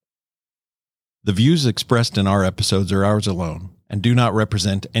The views expressed in our episodes are ours alone and do not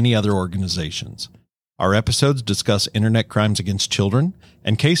represent any other organizations. Our episodes discuss internet crimes against children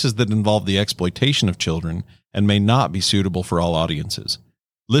and cases that involve the exploitation of children and may not be suitable for all audiences.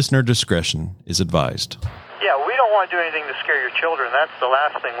 Listener discretion is advised. Yeah, we don't want to do anything to scare your children. That's the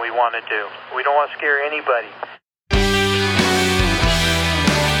last thing we want to do. We don't want to scare anybody.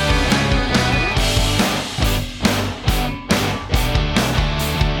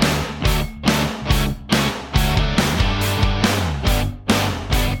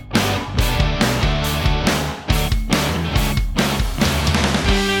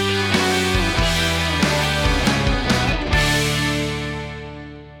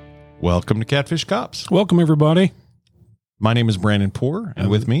 Welcome to Catfish Cops. Welcome, everybody. My name is Brandon Poore,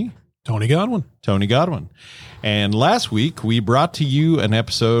 and with me, Tony Godwin. Tony Godwin. And last week, we brought to you an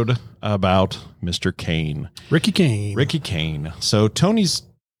episode about Mr. Kane. Ricky Kane. Ricky Kane. So Tony's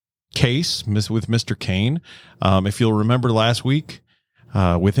case with Mr. Kane, if you'll remember last week,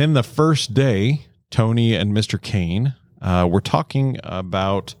 within the first day, Tony and Mr. Kane were talking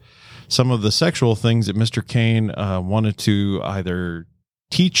about some of the sexual things that Mr. Kane wanted to either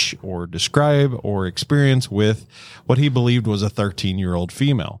teach or describe or experience with what he believed was a 13-year-old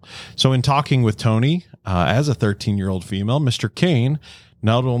female. So in talking with Tony as a 13-year-old female, Mr. Kane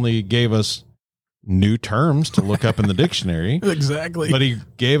not only gave us new terms to look up in the dictionary, Exactly, but he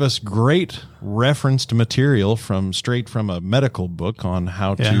gave us great referenced material straight from a medical book on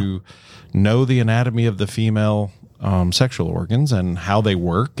how to know the anatomy of the female sexual organs and how they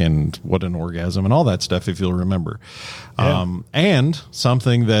work and what an orgasm and all that stuff, if you'll remember. And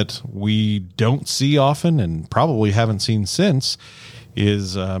something that we don't see often and probably haven't seen since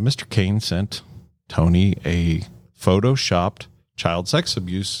is Mr. Kane sent Tony a photoshopped child sex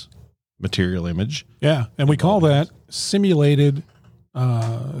abuse material image. Yeah, and we call that simulated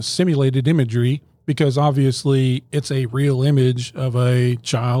imagery because obviously it's a real image of a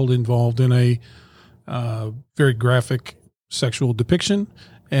child involved in a very graphic sexual depiction.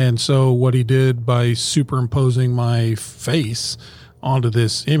 And so what he did by superimposing my face onto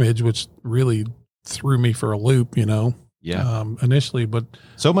this image, which really threw me for a loop, initially, but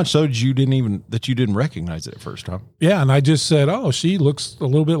so much so that you didn't recognize it at first, huh? Yeah. And I just said, oh, she looks a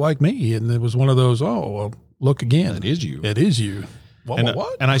little bit like me. And it was one of those, oh, well, look again. It is you. It is you.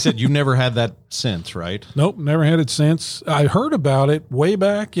 What? And I said, you never had that since, right? Nope, never had it since. I heard about it way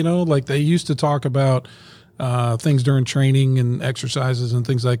back, like they used to talk about things during training and exercises and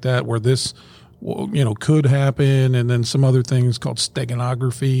things like that where this, could happen. And then some other things called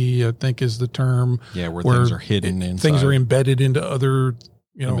steganography, I think is the term. Yeah, where things are hidden inside. Things are embedded into other,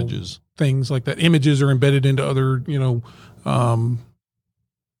 images. Things like that. Images are embedded into other,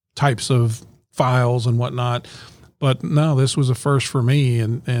 types of files and whatnot. But no, this was a first for me.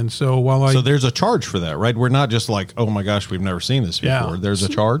 And so So there's a charge for that, right? We're not just like, oh my gosh, we've never seen this before. Yeah. There's a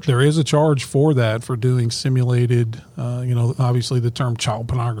charge? There is a charge for that, for doing simulated, obviously the term child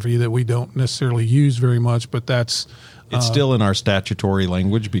pornography that we don't necessarily use very much, but it's still in our statutory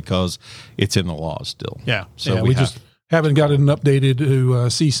language because it's in the law still. Yeah. So we just haven't gotten updated to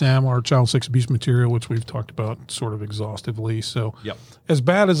CSAM, our child sex abuse material, which we've talked about sort of exhaustively. So as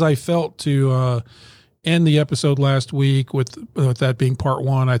bad as I felt to end the episode last week with that being part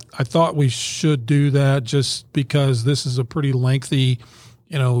one, I thought we should do that just because this is a pretty lengthy,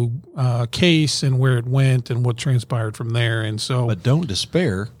 case and where it went and what transpired from there. And so, but don't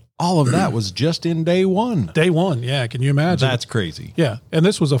despair. All of that was just in day one. Day one. Yeah. Can you imagine? That's crazy. Yeah. And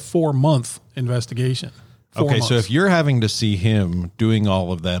this was a 4-month investigation. 4 months. So if you're having to see him doing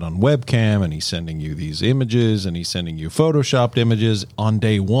all of that on webcam and he's sending you these images and he's sending you photoshopped images on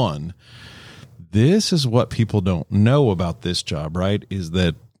day one, this is what people don't know about this job, right? Is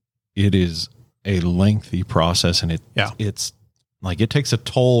that it is a lengthy process and it's like it takes a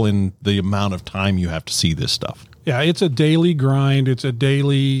toll in the amount of time you have to see this stuff. Yeah, it's a daily grind. It's a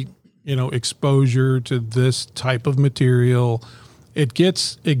daily, exposure to this type of material. It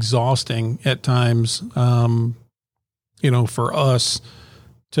gets exhausting at times, for us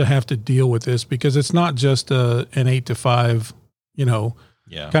to have to deal with this because it's not just an 8 to 5,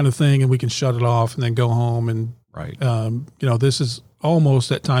 kind of thing, and we can shut it off and then go home. And, this is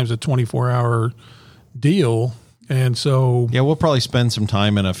almost at times a 24-hour deal. And so, we'll probably spend some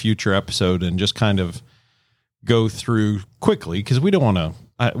time in a future episode and just kind of go through quickly because we don't want to,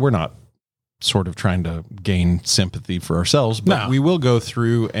 we're not sort of trying to gain sympathy for ourselves, but we will go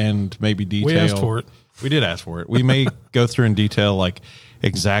through and maybe detail. We asked for it. We did ask for it. We may go through in detail, like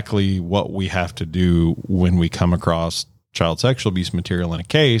exactly what we have to do when we come across child sexual abuse material in a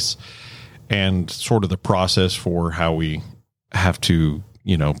case and sort of the process for how we have to,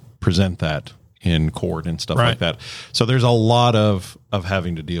 present that in court and stuff Right. like that. So there's a lot of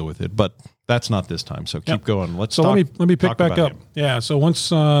having to deal with it, but that's not this time. So keep going. Let me pick talk back about up. Yeah. So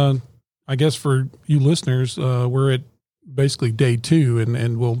once, I guess for you listeners, we're at basically day 2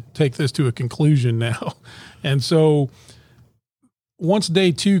 and we'll take this to a conclusion now. And so once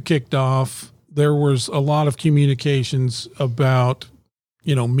day 2 kicked off, there was a lot of communications about,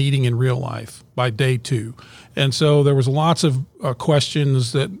 meeting in real life by day 2. And so there was lots of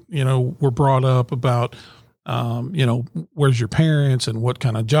questions that, were brought up about, where's your parents and what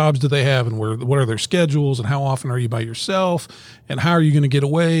kind of jobs do they have and what are their schedules and how often are you by yourself and how are you going to get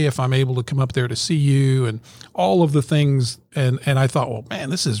away if I'm able to come up there to see you and all of the things. And I thought, well, man,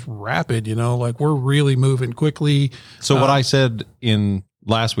 this is rapid, like we're really moving quickly. So what I said in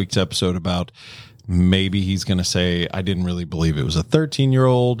last week's episode about maybe he's going to say, I didn't really believe it was a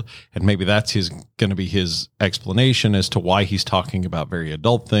 13-year-old. And maybe that's going to be his explanation as to why he's talking about very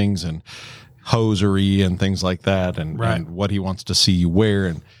adult things and hosiery and things like that. And what he wants to see you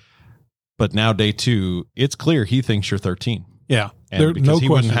wear. But now day 2, it's clear he thinks you're 13. Yeah. And because he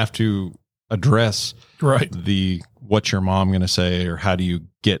wouldn't have to address what's your mom going to say, or how do you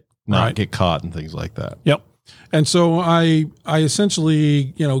not get caught and things like that. Yep. And so I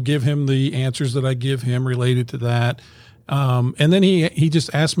essentially, give him the answers that I give him related to that. And then he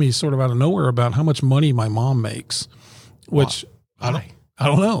just asked me sort of out of nowhere about how much money my mom makes, which I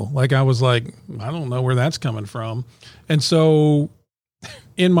don't know. Like, I was like, I don't know where that's coming from. And so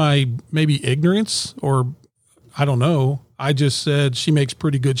in my maybe ignorance, or I don't know, I just said she makes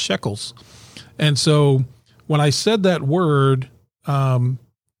pretty good shekels. And so when I said that word,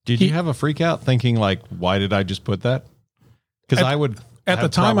 did you have a freak out thinking like, why did I just put that? Because I would at the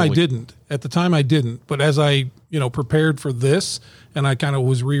time I didn't. At the time I didn't. But as I prepared for this, and I kind of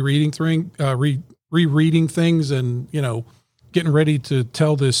was rereading things, and getting ready to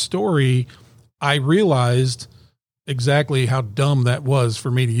tell this story, I realized exactly how dumb that was for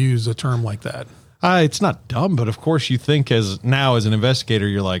me to use a term like that. It's not dumb, but of course you think as an investigator,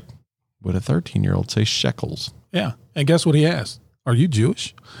 you're like, would a 13-year-old say shekels? Yeah. And guess what he asked? Are you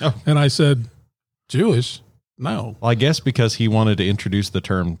Jewish? Oh. And I said, Jewish? No. Well, I guess because he wanted to introduce the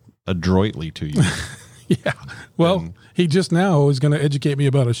term adroitly to you. Yeah. Well, he just now is going to educate me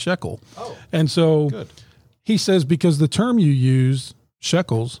about a shekel. Oh. And so Good. He says, because the term you use,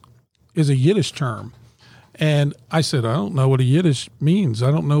 shekels, is a Yiddish term. And I said, I don't know what a Yiddish means.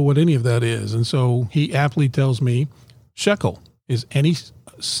 I don't know what any of that is. And so he aptly tells me shekel is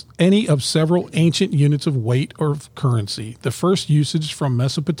any of several ancient units of weight or of currency. The first usage from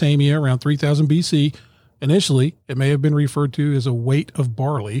Mesopotamia around 3000 BC. Initially, it may have been referred to as a weight of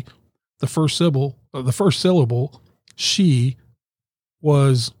barley. The first syllable, she,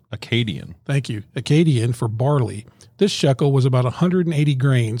 was Akkadian. Thank you. Akkadian for barley. This shekel was about 180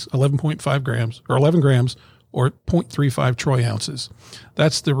 grains, 11.5 grams, or 11 grams, or 0.35 troy ounces.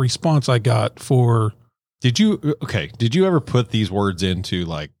 That's the response I got for. Did you ever put these words into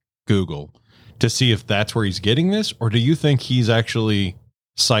like Google to see if that's where he's getting this, or do you think he's actually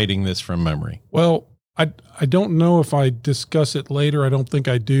citing this from memory? Well, I don't know if I discuss it later. I don't think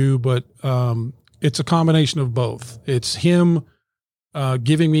I do, but it's a combination of both. It's him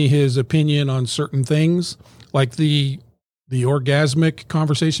giving me his opinion on certain things, like the orgasmic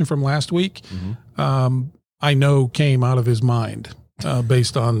conversation from last week. Mm-hmm. I know came out of his mind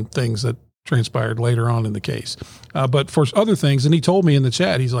based on things that transpired later on in the case. But for other things, and he told me in the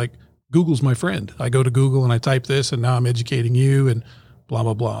chat, he's like, Google's my friend. I go to Google and I type this, and now I'm educating you and blah,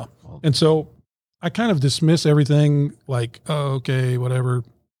 blah, blah. And so I kind of dismiss everything like, oh, okay, whatever.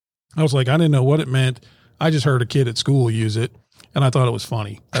 I was like, I didn't know what it meant. I just heard a kid at school use it, and I thought it was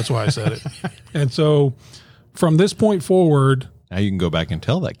funny. That's why I said it. And so from this point forward. Now you can go back and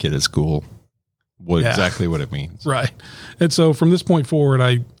tell that kid at school exactly what it means. Right. And so from this point forward,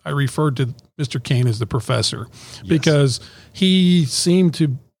 I referred to Mr. Kane as the professor because he seemed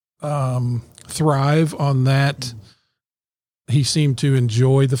to thrive on that. He seemed to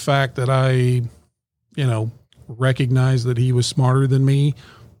enjoy the fact that I, recognized that he was smarter than me.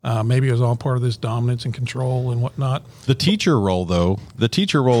 Maybe it was all part of this dominance and control and whatnot. The teacher role, though,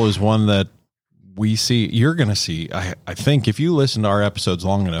 is one that we see, you're going to see, I think if you listen to our episodes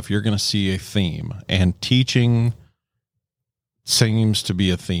long enough, you're going to see a theme, and teaching seems to be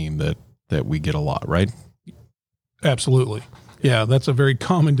a theme that we get a lot, right? Absolutely. Yeah. That's a very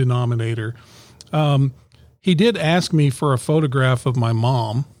common denominator. He did ask me for a photograph of my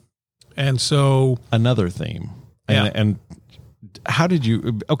mom. And so another theme. And how did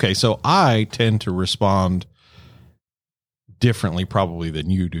you, okay. So I tend to respond differently probably than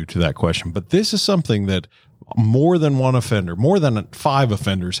you do to that question, but this is something that more than one offender, more than 5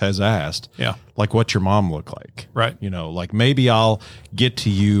 offenders has asked, Yeah. like, what's your mom look like? Right. You know, like maybe I'll get to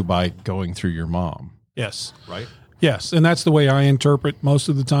you by going through your mom. Yes. Right. Yes. And that's the way I interpret most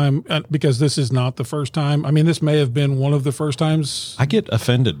of the time, because this is not the first time. I mean, this may have been one of the first times. I get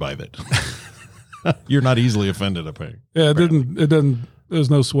offended by that. You're not easily offended, apparently. Yeah, there's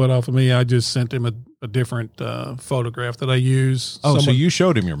no sweat off of me. I just sent him a different photograph that I use. Oh, so you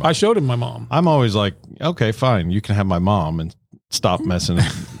showed him your mom. I showed him my mom. I'm always like, okay, fine. You can have my mom and stop messing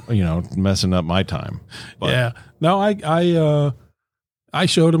up my time. But yeah. No, I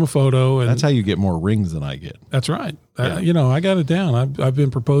showed him a photo, and that's how you get more rings than I get. that's right. Yeah. I got it down. I've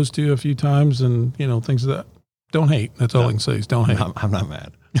been proposed to a few times, and things that don't hate. That's all I can say is don't hate. I'm not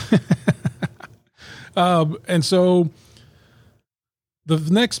mad. And so the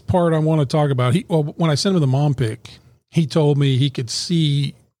next part I want to talk about, when I sent him the mom pic, he told me he could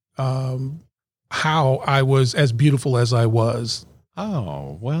see how I was as beautiful as I was.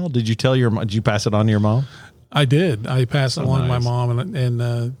 Oh, well, did you pass it on to your mom? I did. I passed it along to my mom,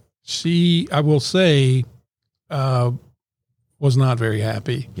 and she, I will say, was not very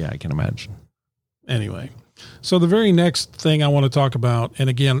happy. Yeah, I can imagine. Anyway, so the very next thing I want to talk about, and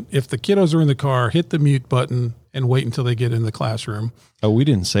again, if the kiddos are in the car, hit the mute button and wait until they get in the classroom. Oh, we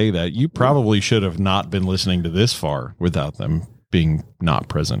didn't say that. You probably should have not been listening to this far without them being not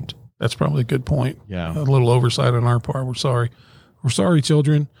present. That's probably a good point. Yeah. A little oversight on our part. We're sorry. We're sorry,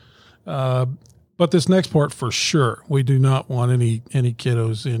 children. But this next part, for sure, we do not want any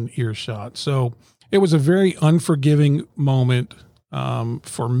kiddos in earshot. So it was a very unforgiving moment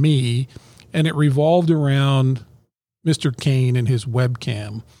for me, and it revolved around Mr. Kane and his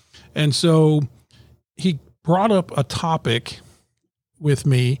webcam. And so he brought up a topic with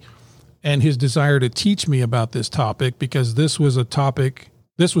me and his desire to teach me about this topic, because this was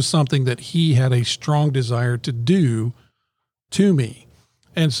something that he had a strong desire to do to me.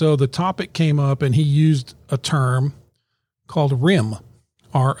 And so the topic came up, and he used a term called RIM,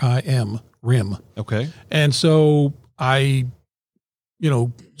 R-I-M, RIM. Okay. And so I,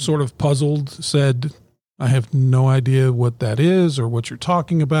 sort of puzzled, said, I have no idea what that is or what you're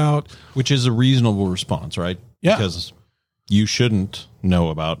talking about. Which is a reasonable response, right? Yeah. Because you shouldn't know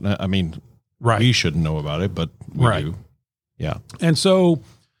about, Right. We shouldn't know about it, but we do. Yeah. And so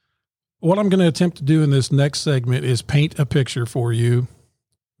what I'm going to attempt to do in this next segment is paint a picture for you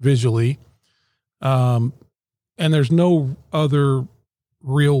visually. And there's no other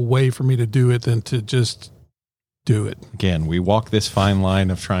real way for me to do it than to just do it. Again, we walk this fine line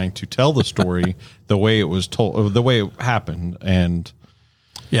of trying to tell the story the way it was told, the way it happened, and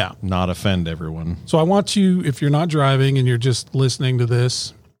not offend everyone. So I want you, if you're not driving and you're just listening to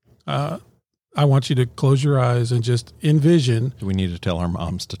this, I want you to close your eyes and just envision. Do we need to tell our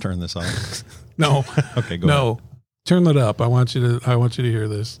moms to turn this off? No. Okay, go ahead. Turn that up. I want you to hear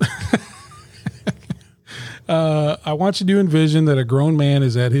this. I want you to envision that a grown man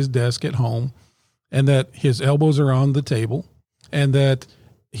is at his desk at home, and that his elbows are on the table, and that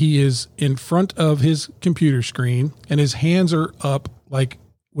he is in front of his computer screen, and his hands are up, like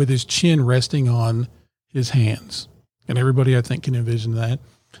with his chin resting on his hands. And everybody, I think, can envision that.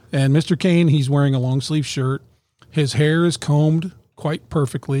 And Mr. Kane, he's wearing a long sleeve shirt. His hair is combed quite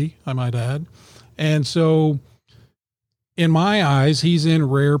perfectly, I might add. And so in my eyes, he's in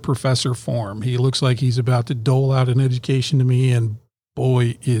rare professor form. He looks like he's about to dole out an education to me, and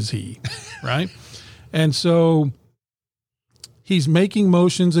boy, is he, right? And so he's making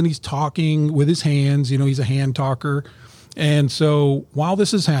motions and he's talking with his hands. He's a hand talker. And so while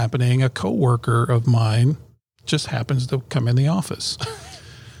this is happening, a coworker of mine just happens to come in the office.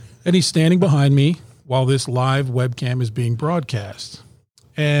 And he's standing behind me while this live webcam is being broadcast.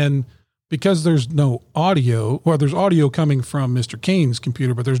 And because there's no audio, or there's audio coming from Mr. Kane's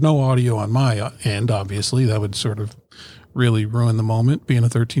computer, but there's no audio on my end, obviously, that would sort of really ruin the moment, being a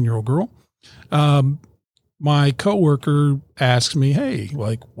 13-year-old girl. My coworker asks me, hey,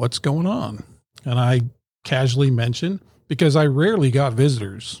 what's going on? And I casually mention, because I rarely got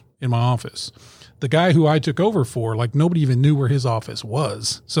visitors in my office. The guy who I took over for, nobody even knew where his office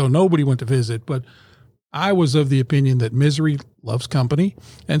was. So nobody went to visit, but I was of the opinion that misery loves company.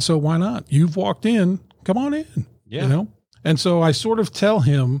 And so why not? You've walked in, come on in, Yeah. And so I sort of tell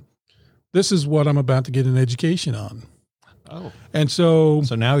him, this is what I'm about to get an education on. Oh. And so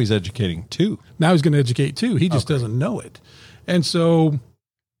now he's educating too. Now he's going to educate too. He just doesn't know it. And so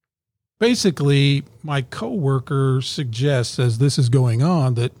basically my coworker suggests, as this is going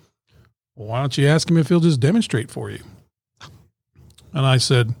on, that, well, why don't you ask him if he'll just demonstrate for you? And I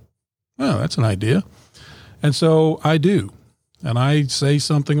said, oh, that's an idea. And so I do. And I say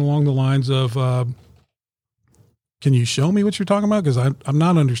something along the lines of, can you show me what you're talking about? Because I'm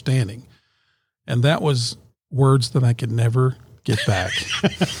not understanding. And that was words that I could never get back.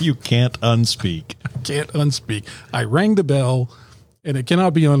 You can't unspeak. Can't unspeak. I rang the bell, and it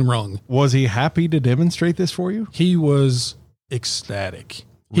cannot be unrung. Was he happy to demonstrate this for you? He was ecstatic.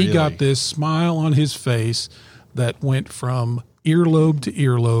 Really? He got this smile on his face that went from earlobe to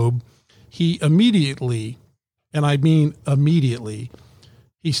earlobe. He immediately, and I mean immediately,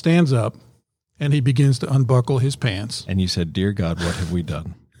 he stands up and he begins to unbuckle his pants. And you said, "Dear God, what have we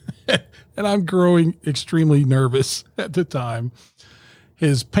done?" And I'm growing extremely nervous at the time.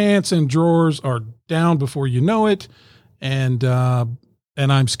 His pants and drawers are down before you know it. And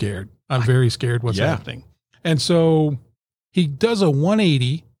I'm scared. I'm very scared what's happening. And so he does a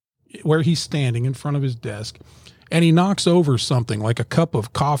 180 where he's standing in front of his desk, and he knocks over something like a cup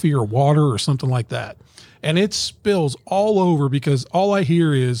of coffee or water or something like that. And it spills all over because all I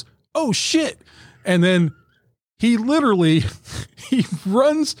hear is, "Oh shit." And then he literally, he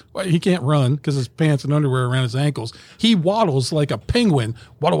runs. Well, he can't run because his pants and underwear are around his ankles. He waddles like a penguin.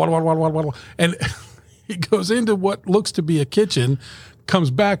 Waddle, waddle, waddle, waddle, waddle. And he goes into what looks to be a kitchen, comes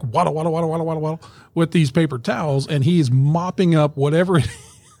back, waddle, waddle, waddle, waddle, waddle, waddle, with these paper towels, and he is mopping up whatever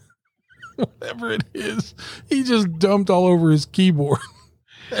it is. He just dumped all over his keyboard.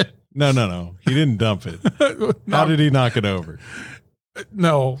 No. He didn't dump it. How did he knock it over?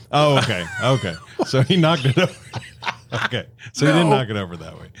 No. Oh, okay. Okay. So he knocked it over. Okay. So he didn't knock it over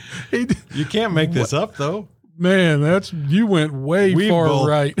that way. You can't make this up, though. Man, you went way far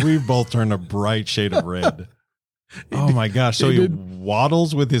right. We've both turned a bright shade of red. Oh my gosh. So he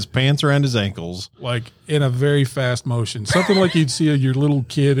waddles with his pants around his ankles. Like in a very fast motion. Something like you'd see your little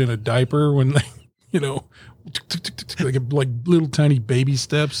kid in a diaper when they, like little tiny baby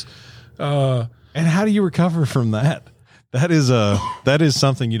steps. And how do you recover from that? That is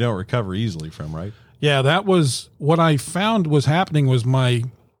something you don't recover easily from, right? Yeah, that was what I found was happening. Was my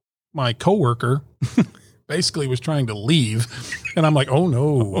coworker basically was trying to leave, and I'm like, "Oh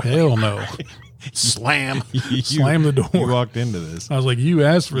no, hell no!" Slam the door. You walked into this. I was like, "You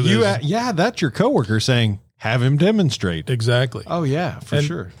asked for this." Yeah, that's your coworker saying, "Have him demonstrate." Exactly. Oh yeah, for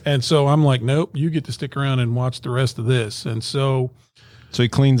sure. And so I'm like, "Nope, you get to stick around and watch the rest of this." And so he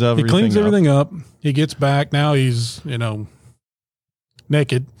cleans up. He cleans everything up. He gets back. Now he's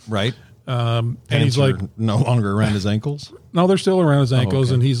naked, right? And he's like, no longer around his ankles. No, they're still around his ankles.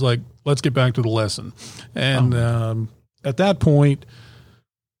 Okay. And he's like, "Let's get back to the lesson." And at that point,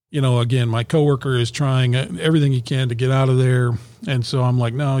 again, my coworker is trying everything he can to get out of there. And so I'm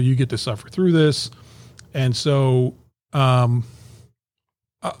like, "No, you get to suffer through this." And so I'm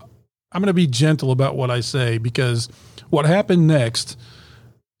going to be gentle about what I say, because what happened next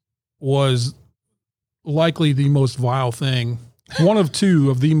was likely the most vile thing, one of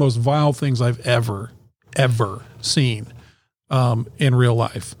two of the most vile things I've ever seen in real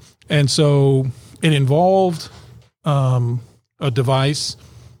life. And so it involved a device,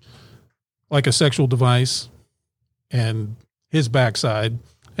 like a sexual device, and his backside,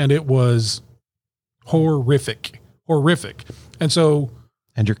 and it was horrific. And so,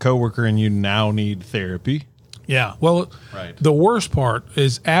 and your coworker and you now need therapy. Yeah. Well, right. The worst part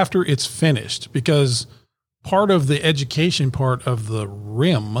is after it's finished, because part of the education part of the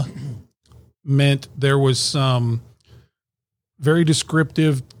rim meant there was some very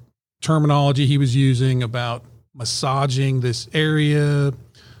descriptive terminology he was using about massaging this area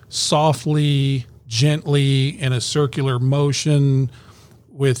softly, gently, in a circular motion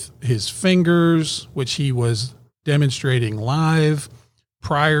with his fingers, which he was demonstrating live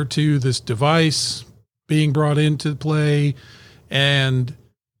prior to this device being brought into play. And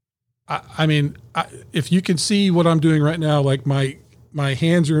I mean, if you can see what I'm doing right now, like my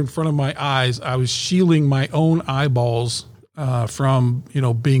hands are in front of my eyes. I was shielding my own eyeballs from,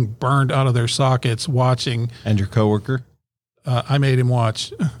 being burned out of their sockets watching. And your coworker? I made him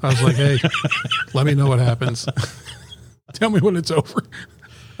watch. I was like, "Hey, let me know what happens. Tell me when it's over."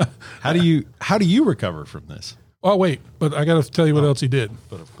 How do you recover from this? Oh, wait, but I got to tell you what else he did.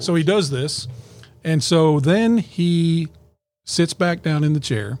 So he does this. And so then he sits back down in the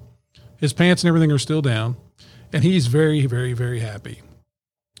chair. His pants and everything are still down. And he's very, very, very happy.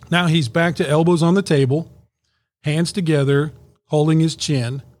 Now he's back to elbows on the table, hands together, holding his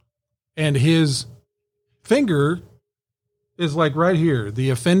chin. And his finger is like right here.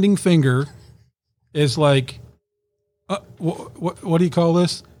 The offending finger is like, what do you call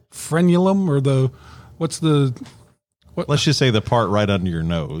this? Frenulum, or let's just say the part right under your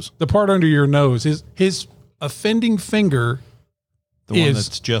nose. The part under your nose. His offending finger, the one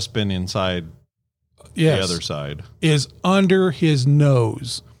that's just been inside the other side, is under his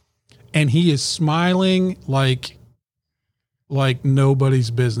nose. And he is smiling like like nobody's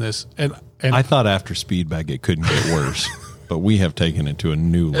business. And I thought after Speed Bag it couldn't get worse, but we have taken it to a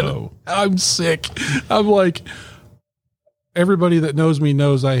new low. I'm sick. I'm like, everybody that knows me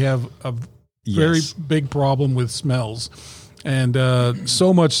knows I have a very big problem with smells. And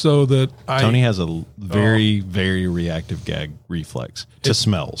so much so that Tony has a very, very reactive gag reflex to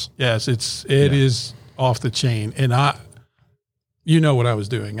smells. Yes, it is off the chain. And you know what I was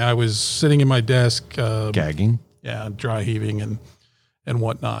doing. I was sitting in my desk. Gagging? Yeah, dry heaving and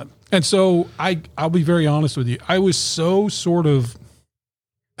whatnot. And so I'll be very honest with you. I was so sort of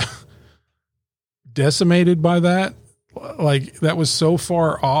decimated by that. Like, that was so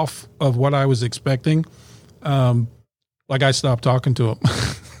far off of what I was expecting. Like, I stopped talking to him.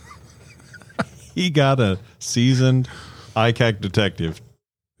 He got a seasoned ICAC detective.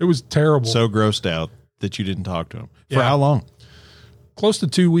 It was terrible. So grossed out that you didn't talk to him. For Yeah. how long? Close to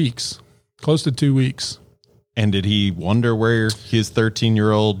 2 weeks. And did he wonder where his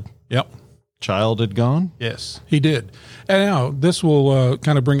 13-year-old Yep. child had gone? Yes, he did. And now this will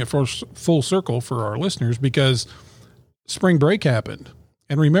kind of bring it full circle for our listeners, because spring break happened.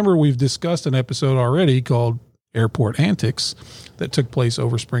 And remember, we've discussed an episode already called Airport Antics that took place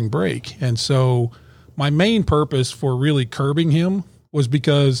over spring break. And so my main purpose for really curbing him was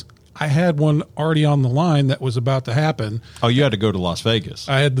because I had one already on the line that was about to happen. Oh, you had to go to Las Vegas.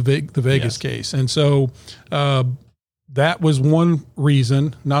 I had the Vegas case. And so that was one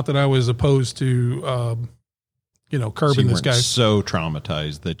reason, not that I was opposed to, curbing this guy. So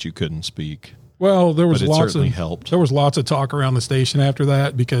traumatized that you couldn't speak. Well, there was helped. There was lots of talk around the station after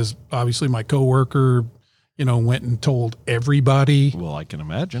that, because obviously my coworker, went and told everybody. Well, I can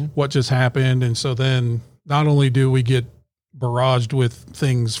imagine what just happened. And so then not only do we get barraged with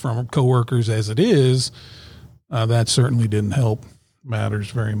things from coworkers as it is, that certainly didn't help matters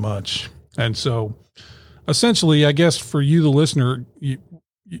very much. And so essentially, I guess for you, the listener,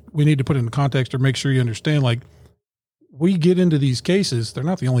 we need to put it in context or make sure you understand, like, we get into these cases. They're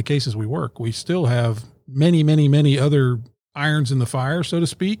not the only cases we work. We still have many, many, many other irons in the fire, so to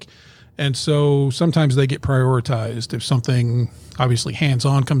speak. And so sometimes they get prioritized. If something obviously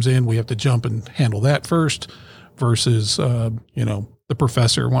hands-on comes in, we have to jump and handle that first versus, the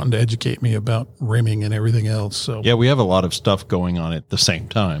professor wanting to educate me about rimming and everything else. So yeah, we have a lot of stuff going on at the same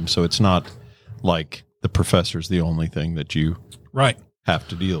time. So it's not like the professor's the only thing that you have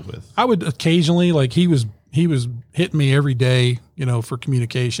to deal with. I would occasionally, like, he was hitting me every day, for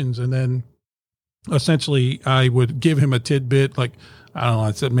communications. And then essentially I would give him a tidbit. Like, I don't know,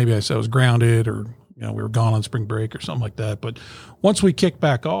 I said I was grounded, or, we were gone on spring break or something like that. But once we kick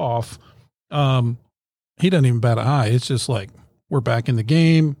back off, he doesn't even bat an eye. It's just like, we're back in the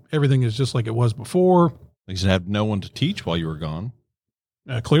game. Everything is just like it was before. You should have no one to teach while you were gone.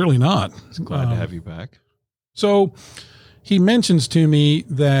 Clearly not. Glad to have you back. So he mentions to me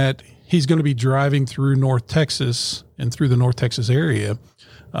that he's going to be driving through North Texas and through the North Texas area,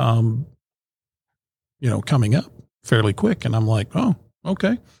 coming up fairly quick. And I'm like, oh,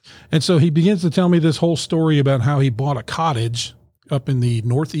 okay. And so he begins to tell me this whole story about how he bought a cottage up in the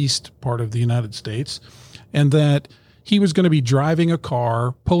northeast part of the United States, and that he was going to be driving a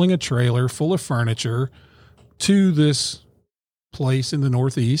car, pulling a trailer full of furniture to this place in the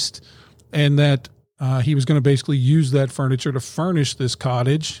northeast, and that he was going to basically use that furniture to furnish this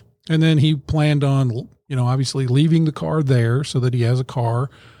cottage. And then he planned on, obviously leaving the car there so that he has a car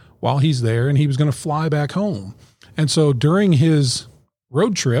while he's there, and he was going to fly back home. And so during his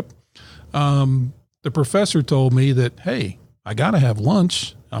road trip, the professor told me that, hey, I got to have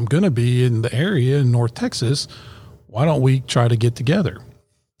lunch. I'm going to be in the area in North Texas. Why don't we try to get together?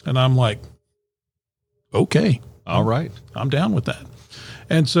 And I'm like, okay, all right, I'm down with that.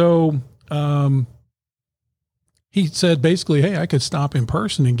 And so, he said basically, hey, I could stop in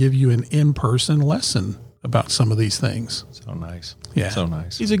person and give you an in-person lesson about some of these things. So nice. Yeah. So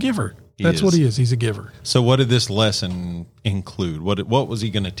nice. He's a giver. That's what he is. He's a giver. So what did this lesson include? What was he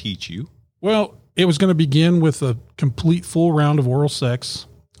going to teach you? Well, it was going to begin with a complete full round of oral sex.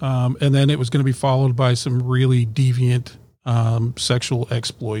 And then it was going to be followed by some really deviant sexual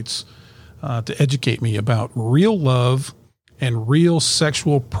exploits to educate me about real love and real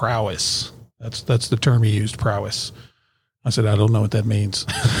sexual prowess. That's the term he used, prowess. I said, I don't know what that means.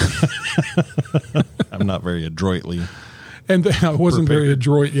 I'm not very adroitly. And I wasn't very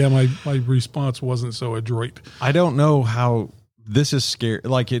adroit. Yeah, my response wasn't so adroit. I don't know how this is scary.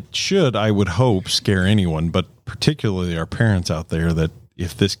 Like, it should, I would hope, scare anyone, but particularly our parents out there, that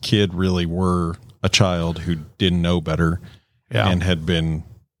if this kid really were a child who didn't know better and had been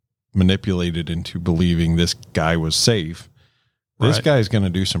manipulated into believing this guy was safe, this guy's going to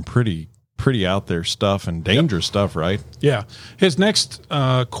do some pretty pretty out there stuff and dangerous stuff, right? Yeah. His next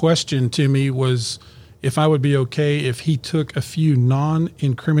question to me was if I would be okay if he took a few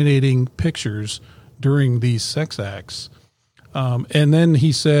non-incriminating pictures during these sex acts. And then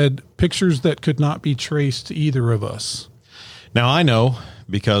he said pictures that could not be traced to either of us. Now, I know,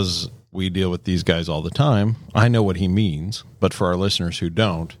 because we deal with these guys all the time, I know what he means. But for our listeners who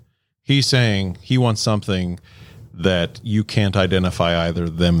don't, he's saying he wants something that you can't identify either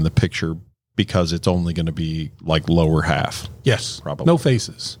them, the picture, because it's only going to be like lower half. Yes. Probably. No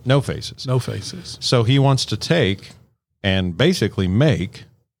faces. No faces. No faces. So he wants to take and basically make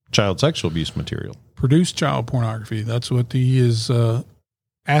child sexual abuse material. Produce child pornography. That's what he is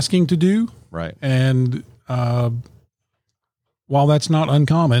asking to do. Right. And while that's not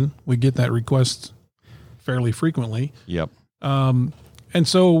uncommon, we get that request fairly frequently. Yep. And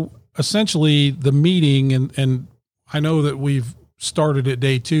so essentially the meeting, and I know that we've started at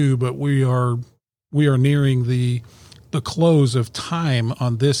day 2, but we are nearing the close of time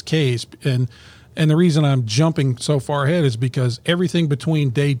on this case. And the reason I'm jumping so far ahead is because everything between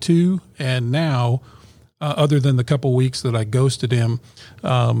day 2 and now, other than the couple weeks that I ghosted him,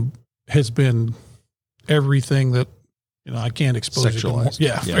 has been everything that, I can't expose you to more.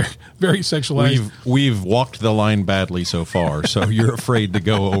 Yeah. Very, very sexualized. We've walked the line badly so far, so you're afraid to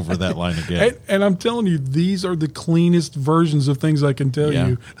go over that line again. And I'm telling you, these are the cleanest versions of things I can tell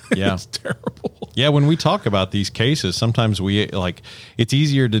you. Yeah. It's terrible. Yeah, when we talk about these cases, sometimes it's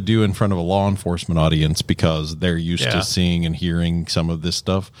easier to do in front of a law enforcement audience because they're used to seeing and hearing some of this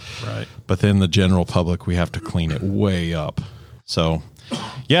stuff. Right. But then the general public, we have to clean it way up. So,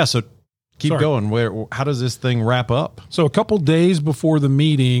 yeah, so keep going. How does this thing wrap up? So a couple days before the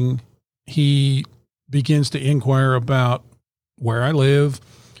meeting, he begins to inquire about where I live.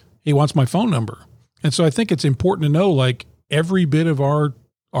 He wants my phone number. And so I think it's important to know, like, every bit of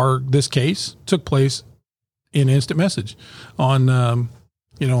this case took place in instant message on, on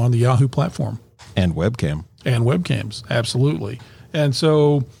the Yahoo platform. And webcam. And webcams. Absolutely. And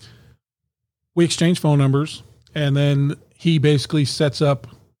so we exchange phone numbers, and then he basically sets up,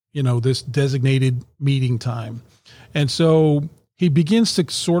 this designated meeting time. And so he begins to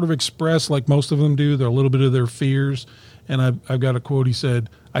sort of express, like most of them do, a little bit of their fears. And I've got a quote. He said,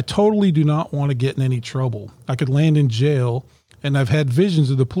 "I totally do not want to get in any trouble. I could land in jail, and I've had visions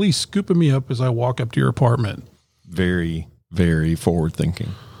of the police scooping me up as I walk up to your apartment." Very, very forward thinking.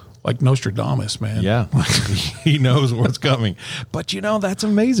 Like Nostradamus, man. Yeah. He knows what's coming. But, that's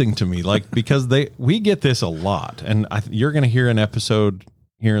amazing to me. Like, because we get this a lot. And you're going to hear an episode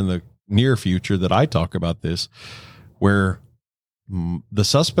here in the near future that I talk about this, where the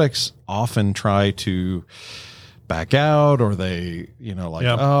suspects often try to back out, or they,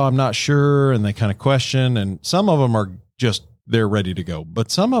 oh, I'm not sure. And they kind of question. And some of them are just, they're ready to go. But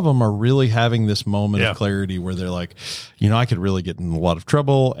some of them are really having this moment of clarity where they're like, I could really get in a lot of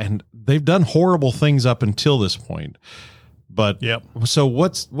trouble. And they've done horrible things up until this point. But so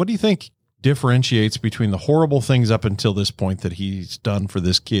what do you think differentiates between the horrible things up until this point that he's done for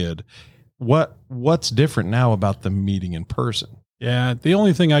this kid? What's different now about the meeting in person? Yeah. The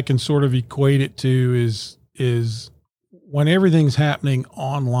only thing I can sort of equate it to is when everything's happening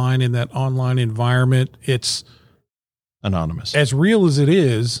online in that online environment, it's anonymous. As real as it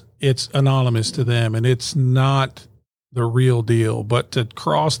is, it's anonymous to them, and it's not the real deal. But to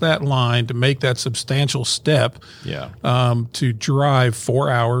cross that line, to make that substantial step, to drive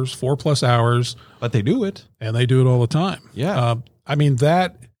 4+ hours. But they do it. And they do it all the time. Yeah.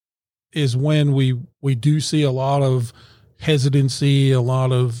 That is when we do see a lot of hesitancy, a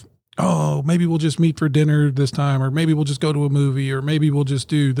lot of, oh, maybe we'll just meet for dinner this time, or maybe we'll just go to a movie, or maybe we'll just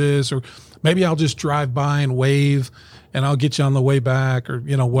do this, or maybe I'll just drive by and wave and I'll get you on the way back, or,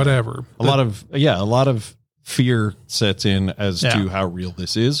 whatever. A lot of fear sets in as to how real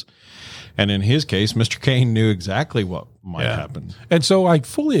this is. And in his case, Mr. Cain knew exactly what might happen. And so I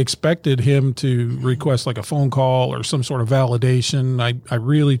fully expected him to request like a phone call or some sort of validation. I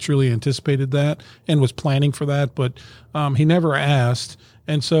really, truly anticipated that and was planning for that, but he never asked.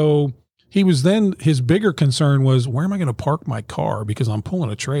 And so his bigger concern was, where am I going to park my car? Because I'm pulling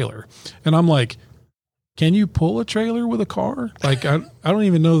a trailer. And I'm like, can you pull a trailer with a car? Like, I don't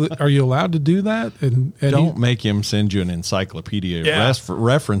even know that. Are you allowed to do that? And don't make him send you an encyclopedia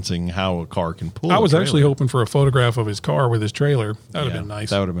referencing how a car can pull. I was actually hoping for a photograph of his car with his trailer. That would have been nice.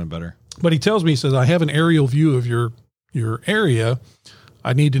 That would have been better. But he tells me, he says, I have an aerial view of your area.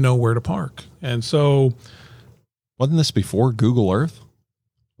 I need to know where to park. And so, wasn't this before Google Earth?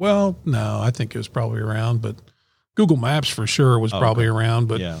 Well, no, I think it was probably around, but Google Maps for sure was probably around.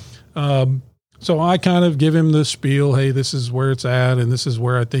 But So I kind of give him the spiel, hey, this is where it's at, and this is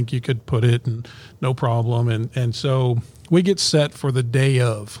where I think you could put it, and no problem. And so we get set for the day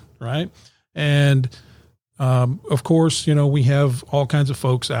of, right? And of course, we have all kinds of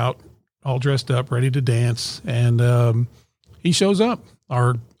folks out, all dressed up, ready to dance. And he shows up.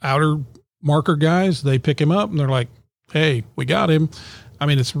 Our outer marker guys, they pick him up, and they're like, hey, we got him. I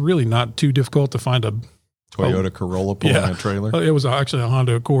mean, it's really not too difficult to find a Toyota Corolla pulling a trailer. It was actually a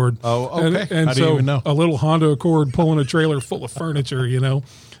Honda Accord. Oh, okay. And I so didn't even know. a little Honda Accord pulling a trailer full of furniture,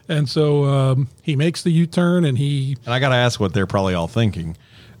 And so he makes the U-turn, and And I got to ask what they're probably all thinking.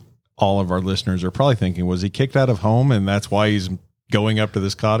 All of our listeners are probably thinking, was he kicked out of home, and that's why he's going up to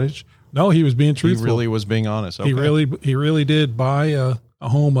this cottage? No, he was being truthful. He really was being honest. Okay. He really did buy a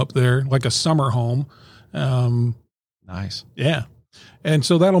home up there, like a summer home. Nice. Yeah. And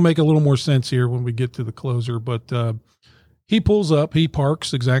so that'll make a little more sense here when we get to the closer. But he pulls up, he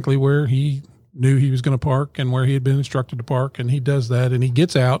parks exactly where he knew he was going to park and where he had been instructed to park. And he does that, and he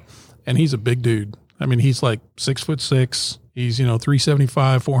gets out, and he's a big dude. I mean, he's like 6'6". He's,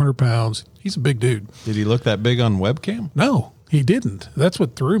 375, 400 pounds. He's a big dude. Did he look that big on webcam? No, he didn't. That's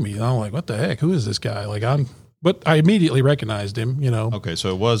what threw me. I'm like, what the heck? Who is this guy? But I immediately recognized him, Okay, so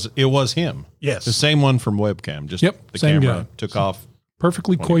it was him. Yes. The same one from webcam. Just Yep, the same camera guy. took off.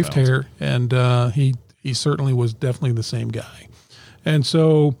 Perfectly 20 coiffed pounds. hair, and he certainly was definitely the same guy. And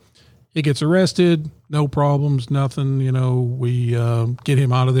so he gets arrested, no problems, nothing. We get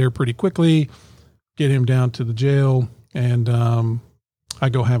him out of there pretty quickly, get him down to the jail, and I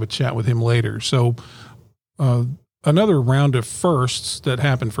go have a chat with him later. So another round of firsts that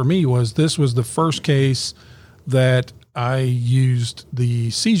happened for me was this was the first case that I used the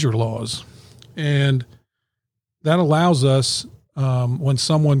seizure laws, and that allows us, when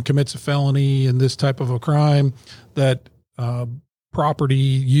someone commits a felony in this type of a crime, that property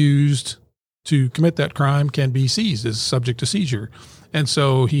used to commit that crime can be seized, is subject to seizure. And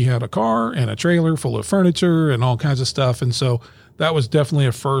so he had a car and a trailer full of furniture and all kinds of stuff. And so that was definitely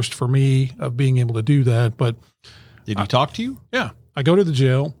a first for me of being able to do that. But Did he talk to you? yeah, I go to the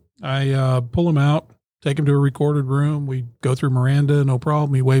jail. I pull him out, take him to a recorded room. We go through Miranda, no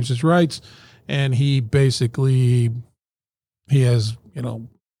problem. He waives his rights, and he has,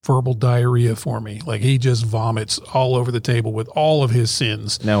 verbal diarrhea for me. Like, he just vomits all over the table with all of his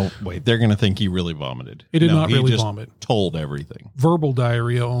sins. Now, wait, they're going to think he really vomited. He did not really just vomit. Told everything. Verbal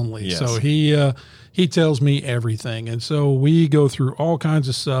diarrhea only. Yes. So he tells me everything. And so we go through all kinds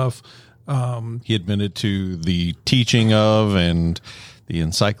of stuff. He admitted to the teaching of and the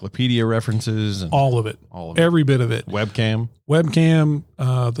encyclopedia references and All of it. Every bit of it. Webcam.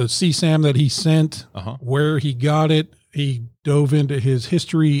 The CSAM that he sent, where he got it. He dove into his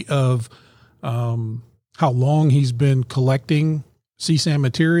history of how long he's been collecting CSAM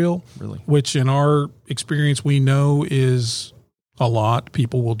material, Really? which in our experience we know is a lot.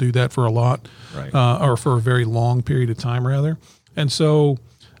 People will do that for a lot, Right. or for a very long period of time, rather. And so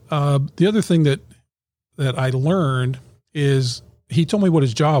the other thing that I learned is he told me what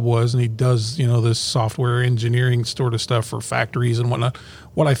his job was, and he does, this software engineering sort of stuff for factories and whatnot.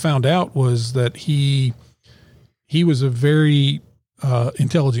 What I found out was that he was a very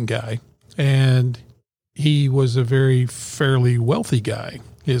intelligent guy, and he was a very fairly wealthy guy.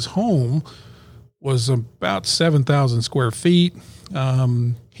 His home was about 7,000 square feet.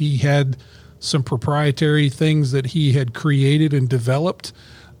 He had some proprietary things that he had created and developed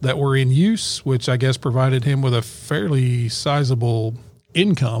that were in use, which I guess provided him with a fairly sizable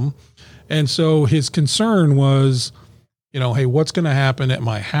income. And so his concern was, hey, what's going to happen at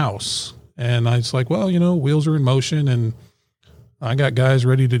my house? And I was like, well, wheels are in motion, and I got guys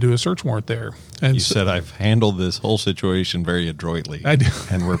ready to do a search warrant there. And You said I've handled this whole situation very adroitly, I did.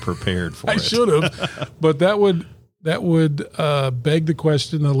 and we're prepared for I it. should have, but that would beg the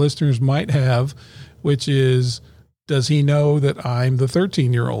question the listeners might have, which is, does he know that I'm the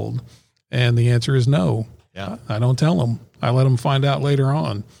 13-year-old? And the answer is no. Yeah. I don't tell him. I let him find out later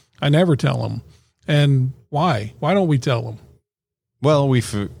on. I never tell him. And why? Why don't we tell him? Well,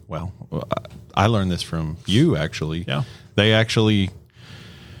 I learned this from you, actually. Yeah. They actually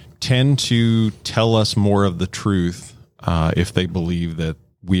tend to tell us more of the truth if they believe that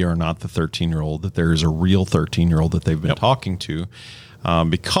we are not the 13-year-old, that there is a real 13-year-old that they've been talking to.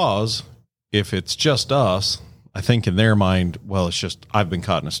 Because if it's just us, I think in their mind, well, it's just I've been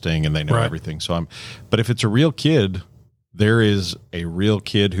caught in a sting and they know Right. everything. But if it's a real kid, there is a real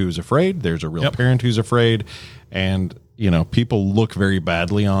kid who's afraid. There's a real parent who's afraid. And, people look very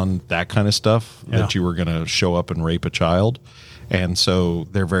badly on that kind of stuff, that you were going to show up and rape a child. And so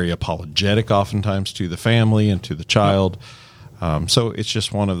they're very apologetic oftentimes to the family and to the child. So it's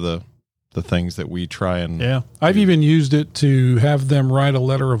just one of the the things that we try and Yeah. I've even used it to have them write a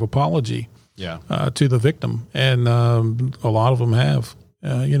letter of apology to the victim. And a lot of them have,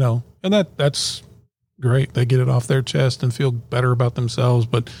 and that's great. They get it off their chest and feel better about themselves.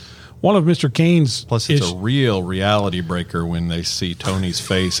 But one of Mr. Kane's plus it's a real reality breaker when they see Tony's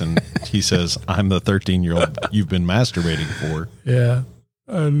face and he says, "I'm the 13-year-old you've been masturbating for." Yeah.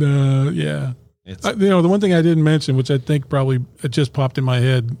 And the one thing I didn't mention, which I think probably it just popped in my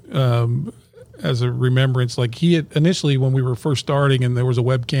head as a remembrance, like he had initially, when we were first starting and there was a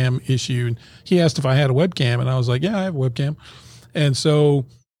webcam issue, and he asked if I had a webcam, and I was like, yeah, I have a webcam. And so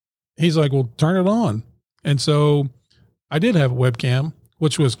he's like, well, turn it on. And so I did have a webcam,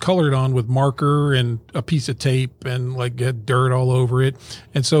 which was colored on with marker and a piece of tape and like had dirt all over it.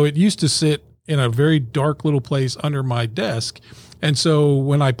 And so it used to sit in a very dark little place under my desk. And so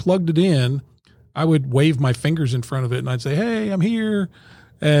when I plugged it in, I would wave my fingers in front of it and I'd say, "Hey, I'm here."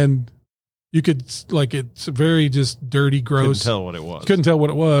 And you could, like, it's very just dirty, gross. Couldn't tell what it was. Couldn't tell what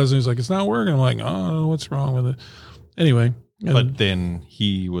it was. And he's like, "It's not working." I'm like, "Oh, what's wrong with it?" Anyway. But then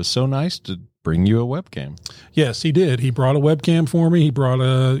he was so nice to bring you a webcam. Yes, he did. He brought a webcam for me. He brought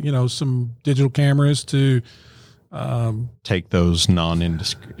some digital cameras to take those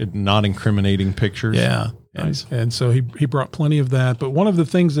non-incriminating pictures. Yeah. Nice. And so he brought plenty of that. But one of the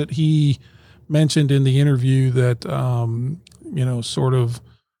things that he mentioned in the interview that, sort of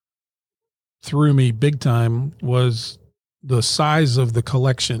threw me big time was the size of the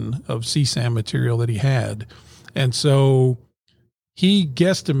collection of CSAM material that he had. And so he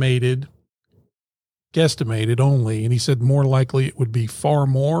guesstimated only, and he said more likely it would be far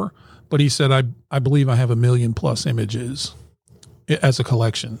more, but he said, I believe I have 1 million plus images as a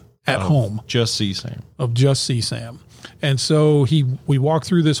collection at home. Just CSAM. Of just CSAM. And so we walked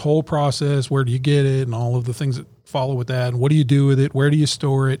through this whole process. Where do you get it? And all of the things that follow with that. And what do you do with it? Where do you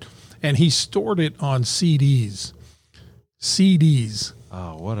store it? And he stored it on CDs.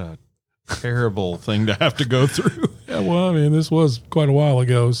 Oh, what a terrible thing to have to go through. Yeah, well, I mean, this was quite a while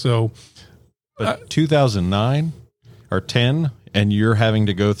ago. So, but 2009 or 10, and you're having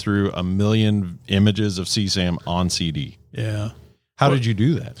to go through 1 million images of CSAM on CD. Yeah. How did you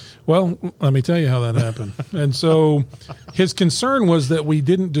do that? Well, let me tell you how that happened. And so his concern was that we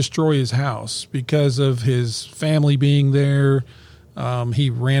didn't destroy his house because of his family being there. He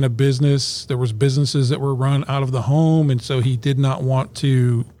ran a business. There was businesses that were run out of the home. And so he did not want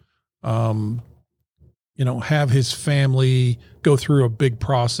to, have his family go through a big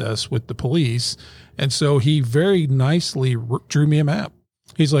process with the police. And so he very nicely drew me a map.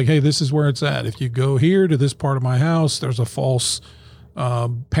 He's like, "Hey, this is where it's at. If you go here to this part of my house, there's a false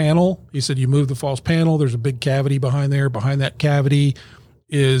panel." He said, "You move the false panel. There's a big cavity behind there. Behind that cavity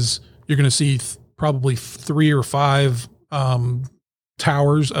you're going to see probably 3 or 5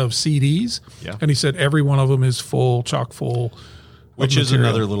 towers of CDs." Yeah. And he said, every one of them is chock full. Which is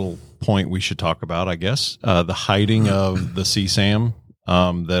another little point we should talk about, I guess. The hiding of the CSAM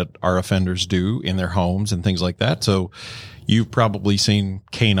that our offenders do in their homes and things like that. So you've probably seen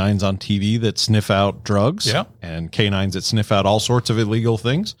canines on TV that sniff out drugs, yeah, and canines that sniff out all sorts of illegal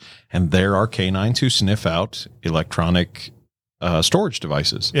things. And there are canines who sniff out electronic storage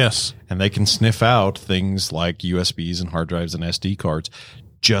devices. Yes. And they can sniff out things like USBs and hard drives and SD cards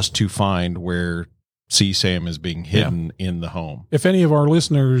just to find where CSAM is being hidden in the home. If any of our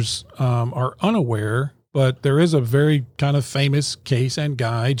listeners are unaware, but there is a very kind of famous case and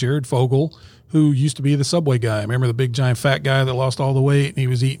guy, Jared Fogle, who used to be the Subway guy. Remember the big giant fat guy that lost all the weight and he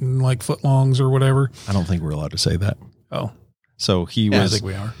was eating like footlongs or whatever? I don't think we're allowed to say that. Oh. So he I was, think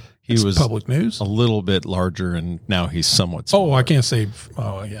we are. He was public news. A little bit larger, and now he's somewhat smaller. Oh, I can't say.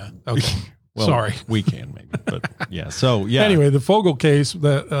 Oh, yeah. Okay. Well, sorry. We can maybe, but yeah. So yeah. Anyway, the Fogle case,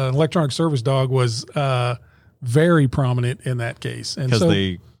 the electronic service dog, was very prominent in that case, and because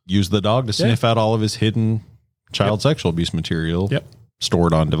they used the dog to sniff out all of his hidden child sexual abuse material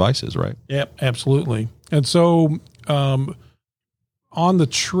stored on devices, right? Yep, absolutely. And so on the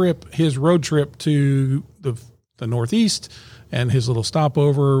trip, his road trip to the Northeast and his little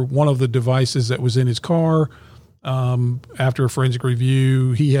stopover, one of the devices that was in his car, after a forensic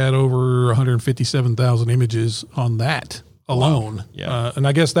review, he had over 157,000 images on that alone. Wow. Yeah. And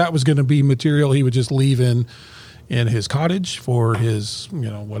I guess that was going to be material he would just leave in his cottage for his,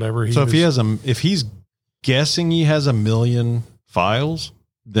 whatever. So if he's guessing he has 1 million files,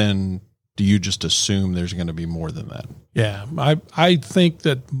 then do you just assume there's going to be more than that? Yeah. I think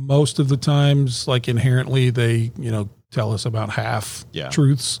that most of the times, like inherently, they, tell us about half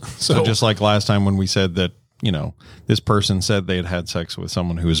truths. So just like last time when we said that, this person said they had sex with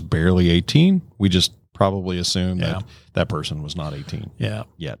someone who is barely 18, we just probably assume Yeah. that that person was not 18 Yeah.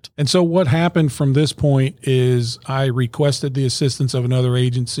 yet. And so what happened from this point is I requested the assistance of another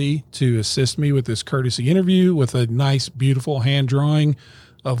agency to assist me with this courtesy interview with a nice, beautiful hand drawing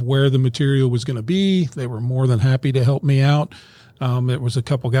of where the material was going to be. They were more than happy to help me out. It was a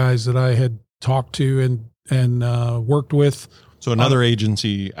couple guys that I had talked to and worked with. So another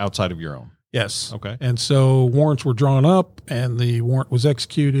agency outside of your own. Yes. Okay. And so warrants were drawn up and the warrant was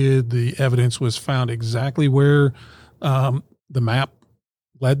executed. The evidence was found exactly where the map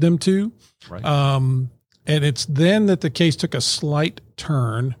led them to. Right. And it's then that the case took a slight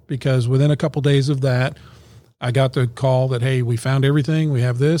turn because within a couple days of that, I got the call that, hey, we found everything. We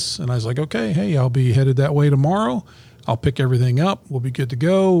have this. And I was like, okay, hey, I'll be headed that way tomorrow. I'll pick everything up. We'll be good to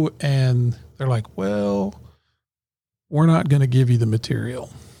go. And they're like, well, we're not going to give you the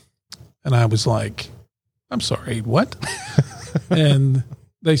material. And I was like, I'm sorry, what? And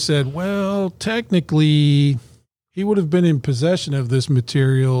they said, well, technically, he would have been in possession of this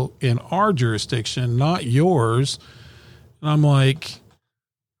material in our jurisdiction, not yours. And I'm like,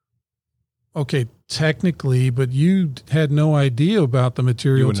 okay, technically, but you had no idea about the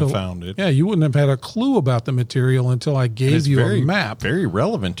material. You wouldn't have found it. Yeah, you wouldn't have had a clue about the material until I gave you a map. Very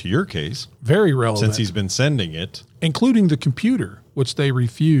relevant to your case. Very relevant. Since he's been sending it. Including the computer, which they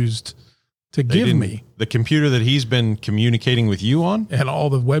refused to give me. The computer that he's been communicating with you on? And all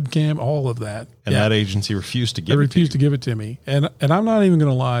the webcam, all of that. And that agency refused to give it to you? They refused to give it to me. And I'm not even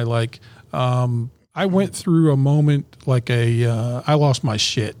going to lie. Like, I went through a moment like I lost my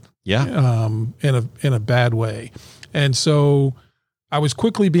shit. Yeah. In a bad way. And so I was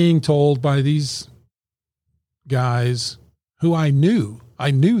quickly being told by these guys who I knew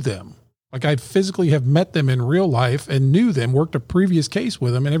them. Like I physically have met them in real life and knew them, worked a previous case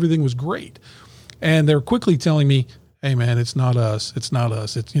with them, and everything was great. And they're quickly telling me, hey man, it's not us. It's not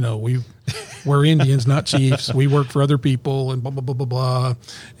us. It's, we're Indians, not chiefs. We work for other people and blah, blah, blah, blah, blah.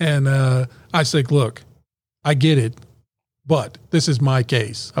 And I said, look, I get it, but this is my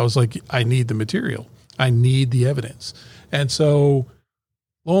case. I was like, I need the material. I need the evidence. And so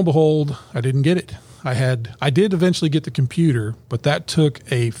lo and behold, I didn't get it. I did eventually get the computer, but that took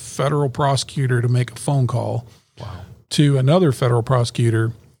a federal prosecutor to make a phone call to another federal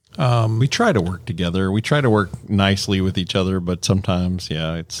prosecutor. We try to work together. We try to work nicely with each other, but sometimes,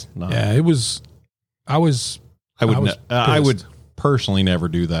 it's not. Yeah, it was, I would personally never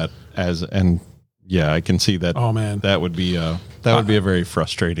do that I can see that. Oh man, that would be a very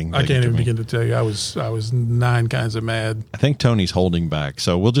frustrating thing. I can't even begin to tell you. I was 9 kinds of mad. I think Tony's holding back,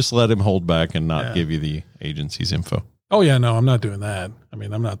 so we'll just let him hold back and not give you the agency's info. Oh yeah, no, I'm not doing that. I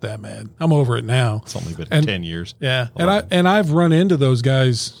mean, I'm not that mad. I'm over it now. It's only been 10 years. Yeah, and I've run into those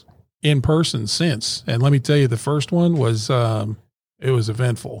guys in person since. And let me tell you, the first one was it was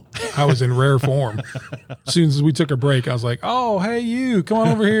eventful. I was in rare form. As soon as we took a break, I was like, oh, hey, you, come on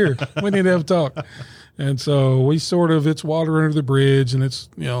over here. We need to have a talk. And so we it's water under the bridge, and it's,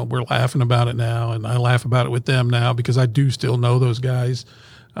 we're laughing about it now. And I laugh about it with them now because I do still know those guys.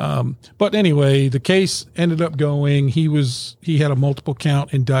 But anyway, the case ended up going. He had a multiple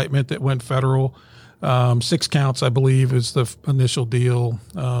count indictment that went federal. 6 counts, I believe, is the initial deal,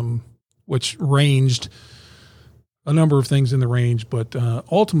 which ranged a number of things in the range, but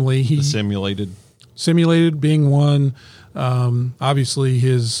ultimately he simulated being one. Obviously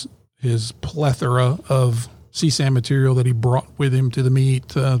his plethora of CSAM material that he brought with him to the meet,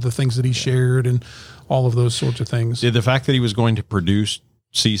 the things that he shared, and all of those sorts of things. Did the fact that he was going to produce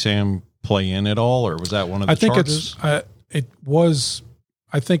CSAM play in at all, or was that one of the charges? I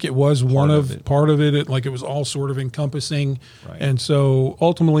think it was part of it. It was all sort of encompassing. Right. And so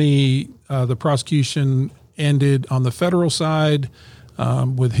ultimately the prosecution ended on the federal side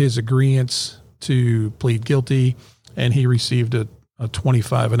with his agreeance to plead guilty, and he received a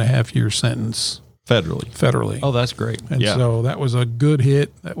 25.5-year sentence federally. Oh, that's great. And so that was a good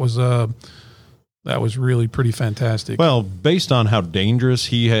hit. That was really pretty fantastic. Well, based on how dangerous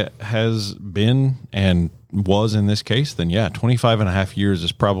he has been and was in this case, then 25.5 years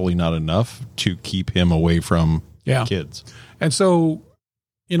is probably not enough to keep him away from kids. And so,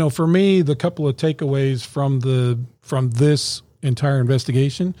 for me, the couple of takeaways from this entire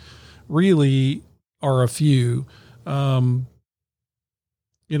investigation really are a few.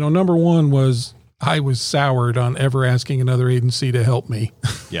 Number one was I was soured on ever asking another agency to help me.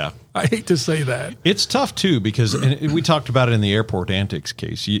 Yeah. I hate to say that. It's tough too, because and we talked about it in the airport antics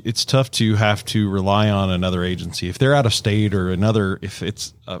case. It's tough to have to rely on another agency. If they're out of state or if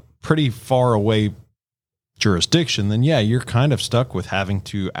it's a pretty far away jurisdiction, then you're kind of stuck with having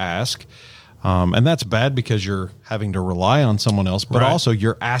to ask. And that's bad because you're having to rely on someone else, but Right. also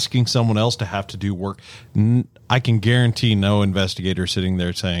you're asking someone else to have to do work. I can guarantee no investigator sitting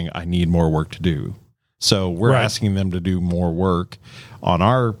there saying, I need more work to do. So we're Right. asking them to do more work on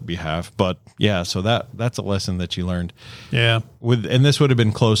our behalf. But yeah, so that's a lesson that you learned. Yeah. And this would have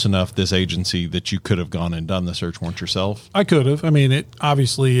been close enough, this agency, that you could have gone and done the search warrant yourself. I could have. I mean, it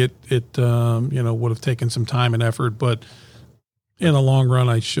obviously it would have taken some time and effort, but in the long run,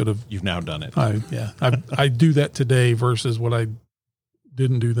 I should have. You've now done it. I do that today versus what I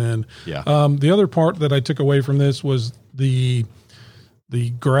didn't do then. Yeah. The other part that I took away from this was the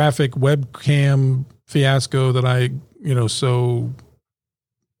graphic webcam fiasco that I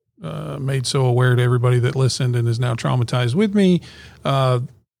made so aware to everybody that listened and is now traumatized with me.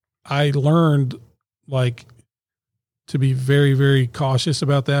 I learned to be very, very cautious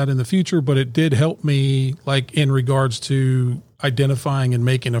about that in the future, but it did help me in regards to identifying and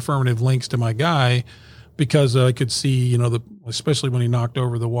making affirmative links to my guy, because I could see, especially when he knocked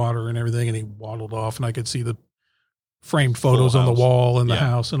over the water and everything and he waddled off, and I could see the framed photos on the wall in the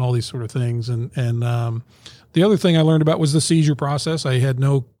house and all these sort of things. And the other thing I learned about was the seizure process. I had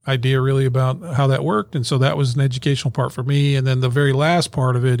no idea really about how that worked. And so that was an educational part for me. And then the very last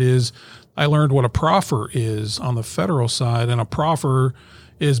part of it is I learned what a proffer is on the federal side. And a proffer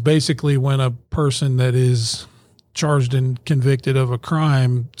is basically when a person that is charged and convicted of a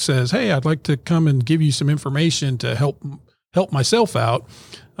crime says, hey, I'd like to come and give you some information to help myself out.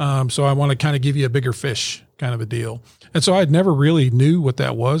 So I want to kind of give you a bigger fish kind of a deal. And so I never really knew what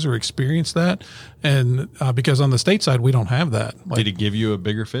that was or experienced that. And because on the state side, we don't have that. Did he give you a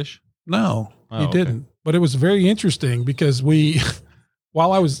bigger fish? No, he didn't. But it was very interesting because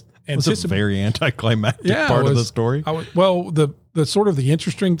while I was It was a very anticlimactic part of the story. The sort of the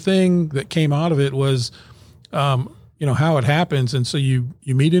interesting thing that came out of it was, how it happens. And so you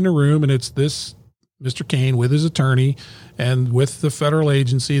meet in a room and it's this Mr. Cain with his attorney and with the federal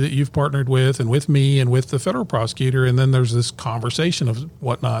agency that you've partnered with and with me and with the federal prosecutor. And then there's this conversation of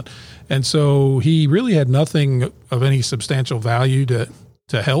whatnot. And so he really had nothing of any substantial value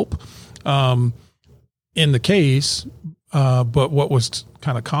to help in the case. But what was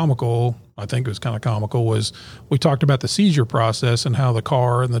kind of comical, I think it was kind of comical, was we talked about the seizure process and how the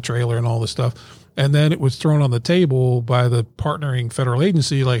car and the trailer and all this stuff. And then it was thrown on the table by the partnering federal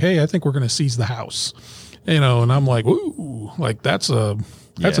agency, like, hey, I think we're going to seize the house, and I'm like, ooh, that's a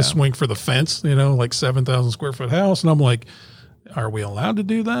swing for the fence, 7,000 square foot house. And I'm like, are we allowed to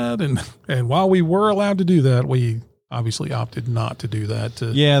do that? And while we were allowed to do that, we obviously opted not to do that.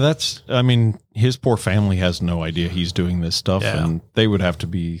 His poor family has no idea he's doing this stuff, and they would have to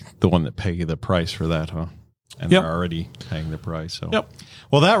be the one that pay the price for that, huh? And they're already paying the price. So,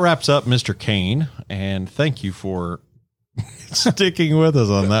 Well, that wraps up Mr. Cain, and thank you for sticking with us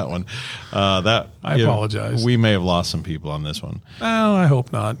on that one. I apologize. We may have lost some people on this one. Oh, I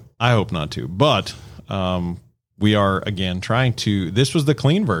hope not. I hope not too. But we are again trying to. This was the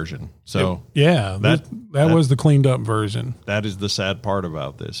clean version. So that was the cleaned up version. That is the sad part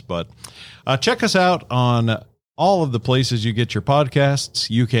about this. But check us out on all of the places you get your podcasts.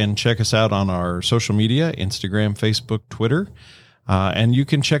 You can check us out on our social media, Instagram, Facebook, Twitter. And you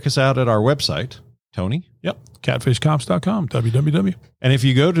can check us out at our website, Tony. Yep. Catfishcops.com, www. And if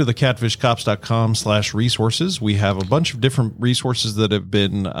you go to the catfishcops.com/resources, we have a bunch of different resources that have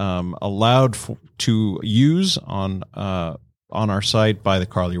been allowed to use on our site by the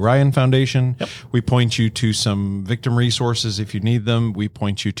Carly Ryan Foundation. Yep. We point you to some victim resources if you need them. We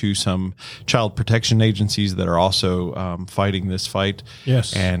point you to some child protection agencies that are also fighting this fight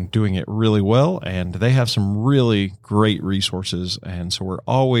and doing it really well. And they have some really great resources. And so we're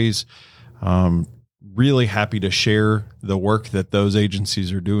always really happy to share the work that those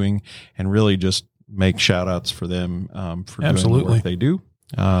agencies are doing and really just make shout outs for them for doing the work they do.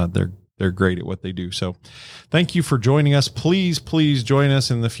 They're great at what they do. So thank you for joining us. Please join us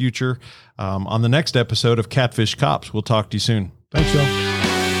in the future on the next episode of Catfish Cops. We'll talk to you soon. Thanks, y'all.